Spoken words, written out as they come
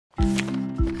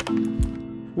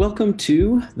Welcome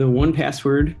to the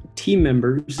 1Password team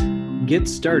members Get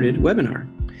Started webinar.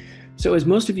 So as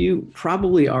most of you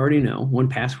probably already know,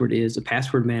 1Password is a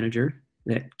password manager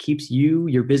that keeps you,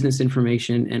 your business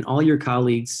information, and all your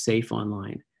colleagues safe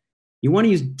online. You want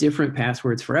to use different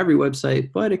passwords for every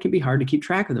website, but it can be hard to keep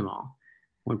track of them all.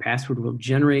 1Password will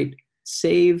generate,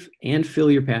 save, and fill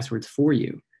your passwords for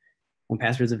you.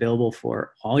 1Password is available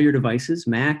for all your devices,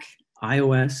 Mac,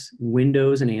 iOS,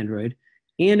 Windows, and Android,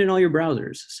 and in all your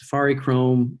browsers, Safari,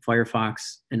 Chrome,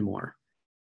 Firefox, and more.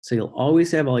 So you'll always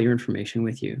have all your information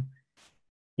with you.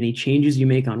 Any changes you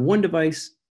make on one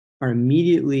device are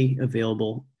immediately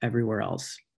available everywhere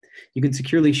else. You can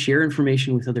securely share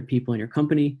information with other people in your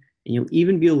company, and you'll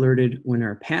even be alerted when there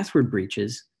are password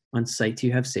breaches on sites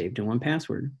you have saved in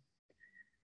 1Password.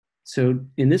 So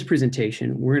in this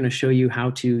presentation, we're going to show you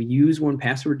how to use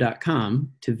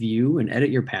 1Password.com to view and edit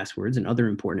your passwords and other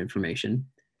important information,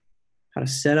 how to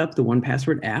set up the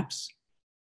 1Password apps,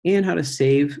 and how to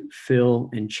save, fill,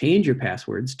 and change your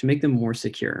passwords to make them more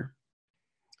secure.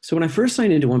 So when I first sign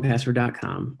into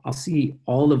 1Password.com, I'll see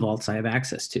all the vaults I have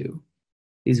access to.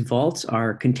 These vaults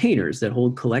are containers that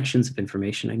hold collections of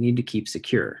information I need to keep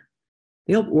secure.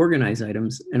 They help organize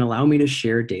items and allow me to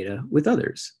share data with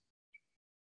others.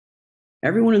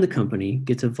 Everyone in the company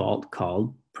gets a vault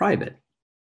called Private.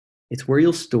 It's where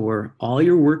you'll store all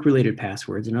your work-related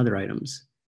passwords and other items.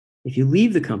 If you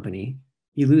leave the company,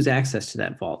 you lose access to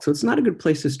that vault, so it's not a good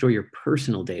place to store your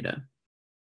personal data.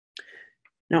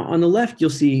 Now, on the left,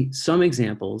 you'll see some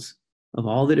examples of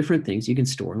all the different things you can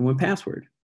store in 1Password.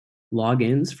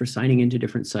 Logins for signing into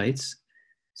different sites,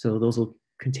 so those will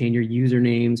contain your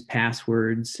usernames,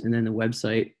 passwords, and then the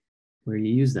website where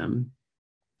you use them.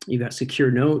 You've got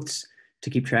secure notes to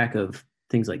keep track of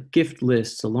things like gift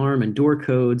lists, alarm and door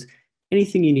codes,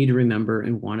 anything you need to remember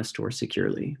and want to store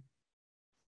securely.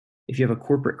 If you have a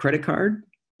corporate credit card,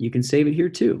 you can save it here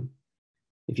too.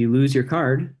 If you lose your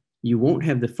card, you won't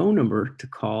have the phone number to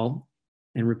call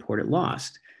and report it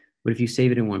lost. But if you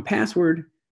save it in 1Password,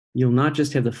 you'll not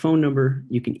just have the phone number,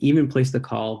 you can even place the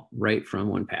call right from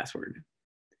 1Password.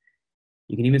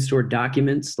 You can even store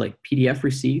documents like PDF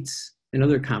receipts and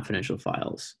other confidential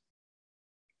files.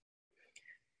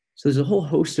 So there's a whole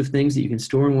host of things that you can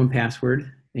store in 1Password,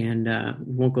 and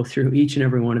we won't go through each and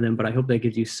every one of them, but I hope that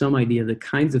gives you some idea of the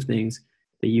kinds of things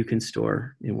that you can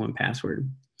store in 1Password.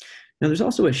 Now there's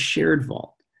also a shared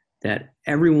vault that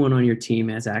everyone on your team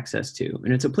has access to,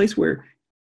 and it's a place where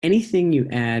anything you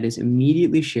add is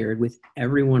immediately shared with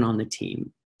everyone on the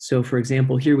team. So for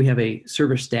example, here we have a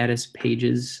server status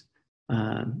pages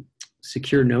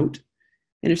secure note,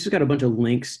 and it's just got a bunch of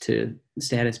links to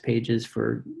status pages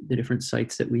for the different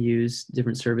sites that we use,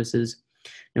 different services.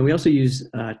 And we also use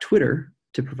Twitter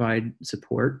to provide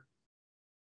support.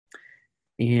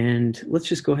 And let's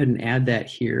just go ahead and add that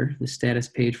here, the status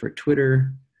page for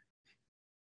Twitter.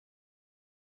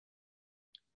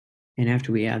 And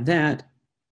after we add that,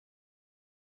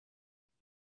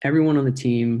 everyone on the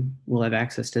team will have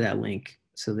access to that link,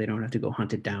 so they don't have to go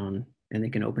hunt it down and they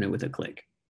can open it with a click.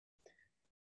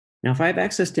 Now, if I have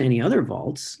access to any other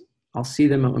vaults, I'll see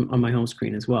them on my home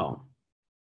screen as well.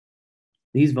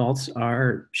 These vaults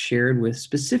are shared with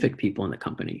specific people in the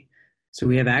company, so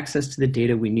we have access to the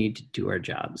data we need to do our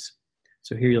jobs.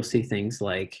 So here you'll see things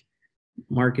like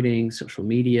marketing, social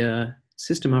media,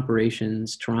 system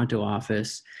operations, Toronto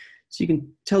office. So you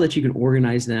can tell that you can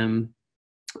organize them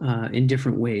in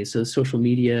different ways. So social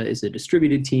media is a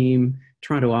distributed team.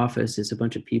 Toronto office is a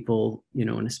bunch of people, in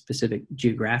a specific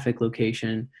geographic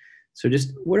location. So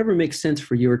just whatever makes sense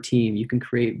for your team, you can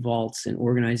create vaults and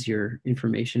organize your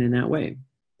information in that way.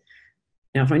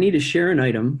 Now, if I need to share an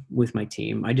item with my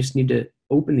team, I just need to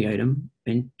open the item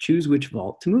and choose which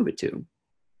vault to move it to.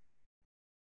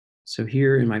 So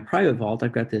here in my private vault,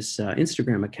 I've got this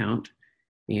Instagram account,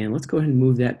 and let's go ahead and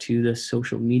move that to the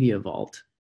social media vault.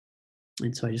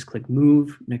 And so I just click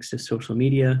move next to social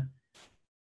media.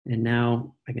 And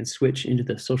now I can switch into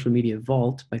the social media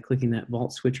vault by clicking that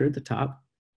vault switcher at the top.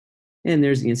 And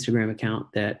there's the Instagram account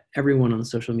that everyone on the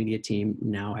social media team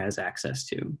now has access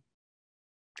to.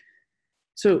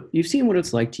 So you've seen what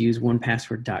it's like to use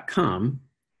 1Password.com,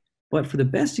 but for the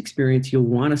best experience, you'll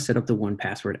want to set up the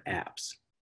 1Password apps.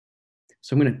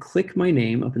 So I'm going to click my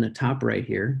name up in the top right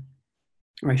here,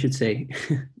 or I should say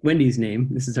Wendy's name.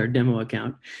 This is our demo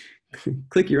account.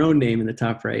 Click your own name in the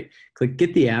top right, click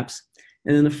Get the Apps,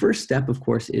 and then the first step, of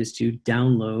course, is to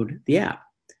download the app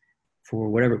for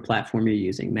whatever platform you're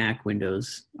using, Mac,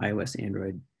 Windows, iOS,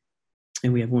 Android.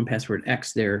 And we have 1Password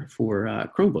X there for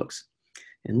Chromebooks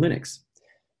and Linux.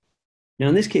 Now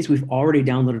in this case, we've already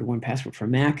downloaded 1Password for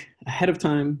Mac ahead of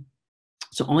time,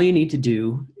 So all you need to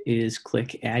do is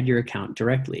click Add Your Account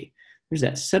Directly. There's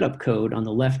that setup code on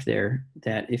the left there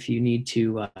that if you need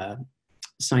to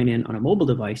sign in on a mobile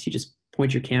device, you just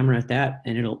point your camera at that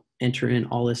and it'll enter in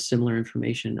all this similar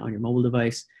information on your mobile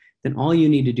device. Then all you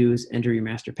need to do is enter your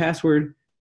master password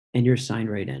and you're signed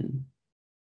right in.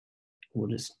 We'll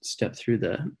just step through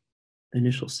the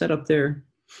initial setup there.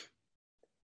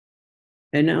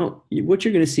 And now what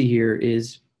you're going to see here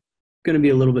is going to be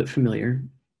a little bit familiar.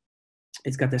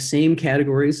 It's got the same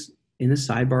categories in the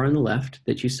sidebar on the left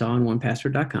that you saw on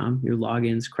 1Password.com, your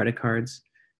logins, credit cards,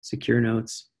 secure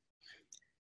notes.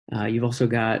 You've also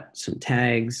got some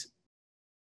tags.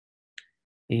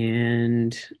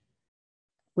 And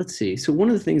let's see. So one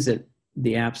of the things that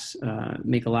the apps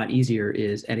make a lot easier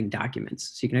is adding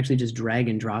documents. So you can actually just drag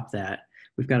and drop that.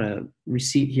 We've got a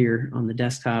receipt here on the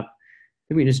desktop.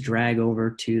 Then we just drag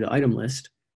over to the item list,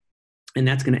 and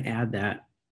that's going to add that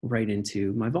right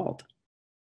into my vault.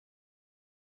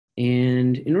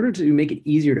 And in order to make it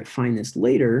easier to find this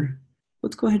later,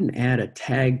 let's go ahead and add a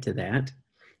tag to that.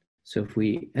 So if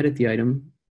we edit the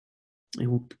item, and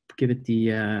we'll give it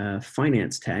the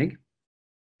finance tag.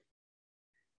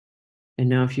 And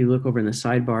now if you look over in the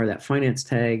sidebar, that finance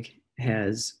tag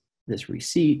has this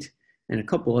receipt and a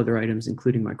couple other items,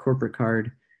 including my corporate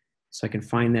card. So I can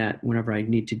find that whenever I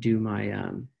need to do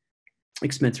my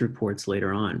expense reports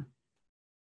later on.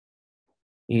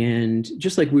 And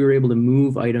just like we were able to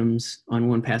move items on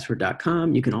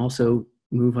 1Password.com, you can also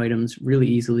move items really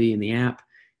easily in the app.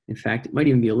 In fact, it might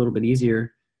even be a little bit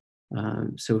easier.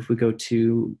 So if we go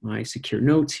to my secure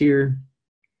notes here,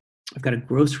 I've got a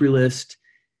grocery list,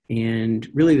 and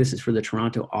really this is for the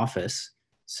Toronto office.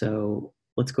 So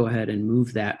let's go ahead and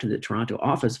move that to the Toronto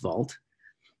office vault.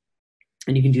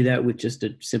 And you can do that with just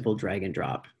a simple drag and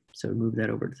drop. So move that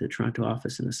over to the Toronto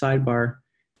office in the sidebar.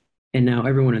 And now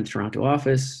everyone in the Toronto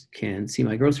office can see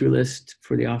my grocery list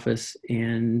for the office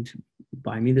and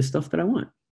buy me the stuff that I want.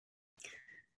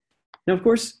 Now, of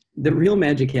course, the real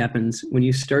magic happens when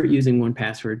you start using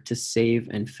 1Password to save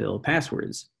and fill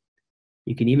passwords.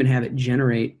 You can even have it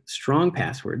generate strong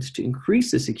passwords to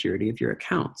increase the security of your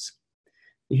accounts.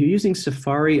 If you're using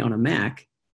Safari on a Mac,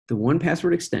 the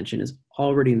 1Password extension is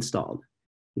already installed.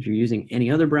 If you're using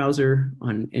any other browser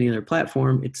on any other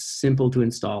platform, it's simple to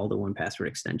install the 1Password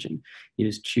extension. You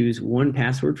just choose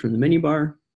 1Password from the menu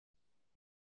bar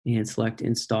and select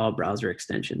Install Browser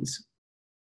Extensions.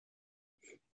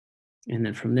 And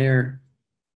then from there,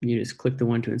 you just click the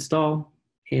one to install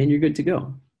and you're good to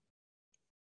go.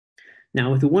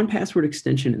 Now with the 1Password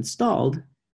extension installed,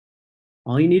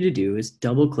 all you need to do is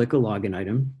double click a login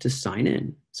item to sign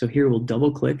in. So here we'll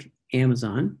double click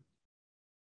Amazon,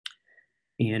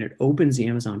 and it opens the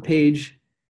Amazon page,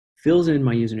 fills in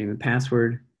my username and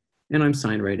password, and I'm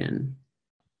signed right in.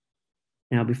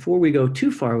 Now, before we go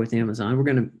too far with Amazon, we're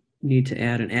going to need to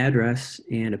add an address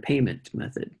and a payment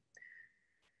method.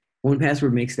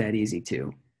 1Password makes that easy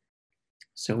too.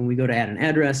 So when we go to add an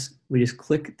address, we just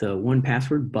click the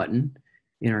 1Password button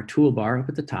in our toolbar up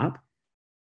at the top.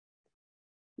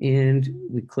 And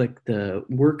we click the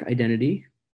work identity,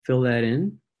 fill that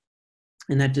in,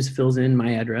 and that just fills in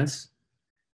my address.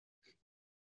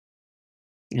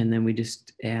 And then we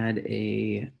just add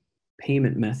a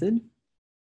payment method,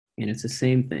 and it's the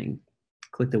same thing.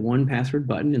 Click the 1Password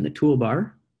button in the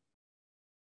toolbar,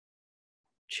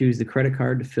 choose the credit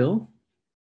card to fill,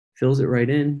 fills it right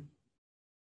in,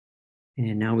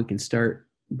 and now we can start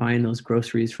buying those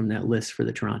groceries from that list for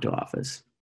the Toronto office.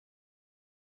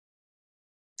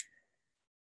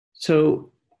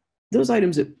 So those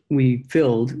items that we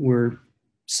filled were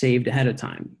saved ahead of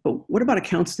time. But what about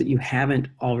accounts that you haven't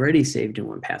already saved in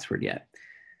 1Password yet?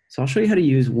 So I'll show you how to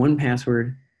use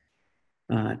 1Password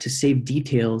to save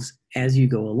details as you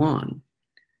go along.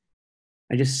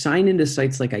 I just sign into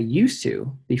sites like I used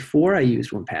to before I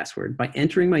used 1Password by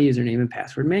entering my username and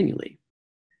password manually.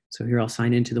 So here I'll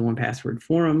sign into the 1Password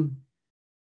forum.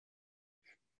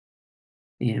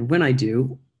 And when I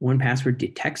do, 1Password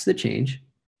detects the change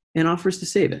and offers to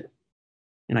save it.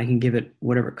 And I can give it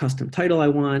whatever custom title I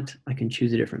want. I can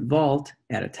choose a different vault,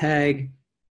 add a tag,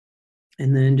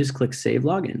 and then just click Save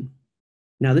Login.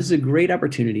 Now this is a great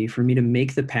opportunity for me to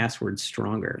make the password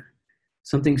stronger.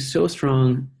 Something so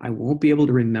strong, I won't be able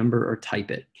to remember or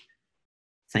type it.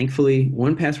 Thankfully,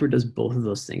 1Password does both of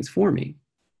those things for me.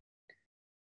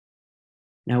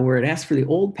 Now where it asks for the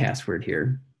old password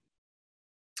here,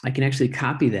 I can actually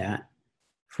copy that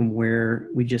from where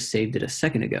we just saved it a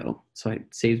second ago. So it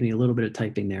saves me a little bit of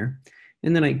typing there.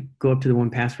 And then I go up to the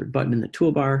 1Password button in the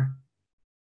toolbar,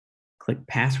 click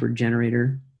Password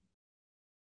Generator.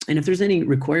 And if there's any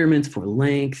requirements for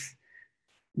length,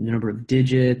 number of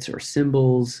digits or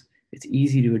symbols. It's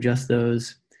easy to adjust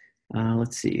those.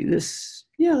 Let's see, this,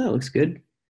 yeah, that looks good.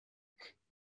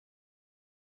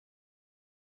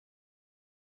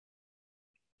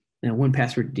 Now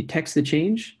 1Password detects the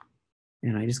change,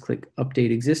 and I just click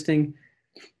Update Existing,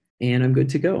 and I'm good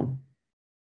to go.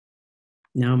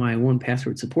 Now my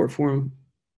 1Password support forum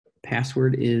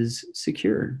password is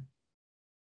secure.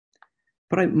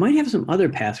 But I might have some other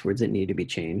passwords that need to be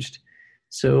changed.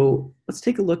 So let's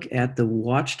take a look at the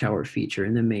Watchtower feature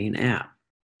in the main app.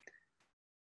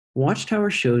 Watchtower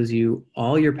shows you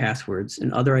all your passwords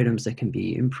and other items that can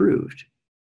be improved.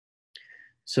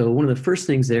 So one of the first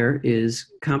things there is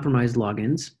compromised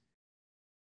logins.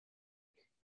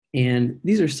 And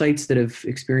these are sites that have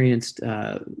experienced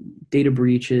data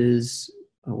breaches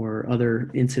or other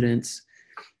incidents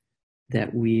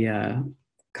that we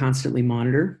constantly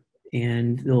monitor,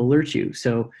 and they'll alert you.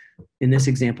 So in this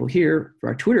example here, for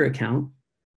our Twitter account,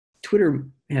 Twitter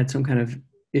had some kind of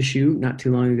issue not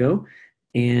too long ago,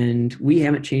 and we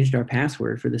haven't changed our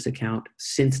password for this account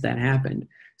since that happened.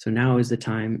 So now is the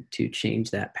time to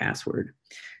change that password.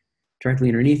 Directly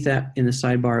underneath that in the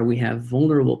sidebar, we have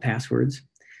vulnerable passwords.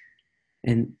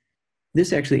 And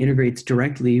this actually integrates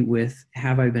directly with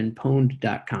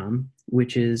haveibeenpwned.com,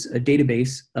 which is a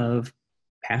database of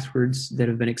passwords that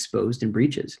have been exposed in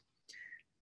breaches.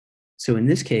 So in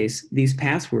this case, these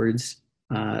passwords,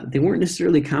 they weren't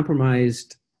necessarily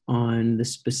compromised on the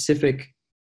specific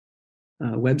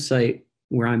website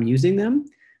where I'm using them,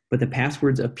 but the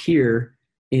passwords appear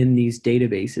in these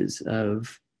databases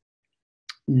of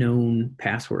known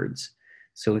passwords.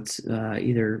 So it's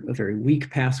either a very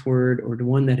weak password or the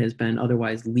one that has been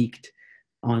otherwise leaked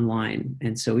online.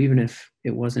 And so even if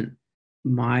it wasn't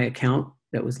my account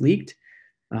that was leaked,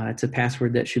 it's a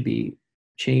password that should be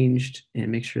changed,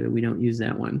 and make sure that we don't use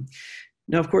that one.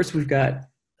 Now, of course, we've got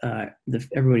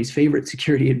everybody's favorite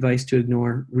security advice to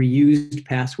ignore: reused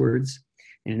passwords.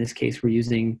 And in this case, we're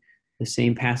using the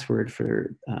same password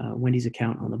for Wendy's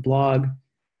account on the blog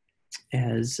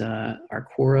as our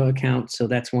Quora account. So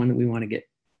that's one that we want to get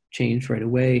changed right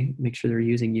away. Make sure they're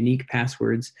using unique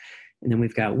passwords. And then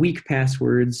we've got weak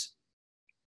passwords,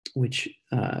 which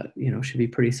should be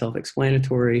pretty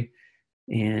self-explanatory,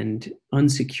 and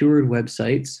unsecured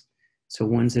websites. So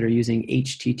ones that are using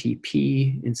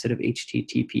HTTP instead of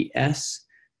HTTPS.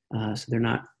 So they're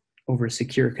not over a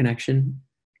secure connection.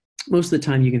 Most of the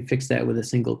time you can fix that with a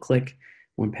single click.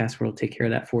 1Password will take care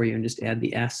of that for you and just add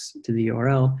the S to the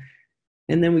URL.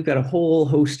 And then we've got a whole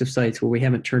host of sites where we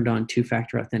haven't turned on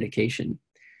two-factor authentication.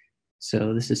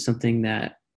 So this is something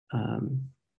that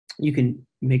you can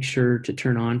make sure to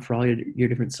turn on for all your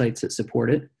different sites that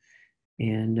support it.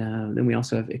 And then we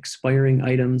also have expiring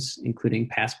items, including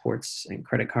passports and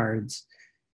credit cards,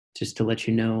 just to let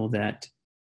you know that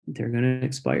they're going to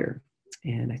expire.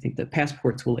 And I think the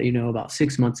passports will let you know about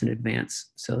 6 months in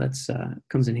advance. So that's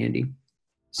comes in handy.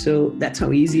 So that's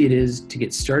how easy it is to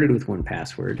get started with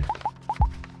 1Password.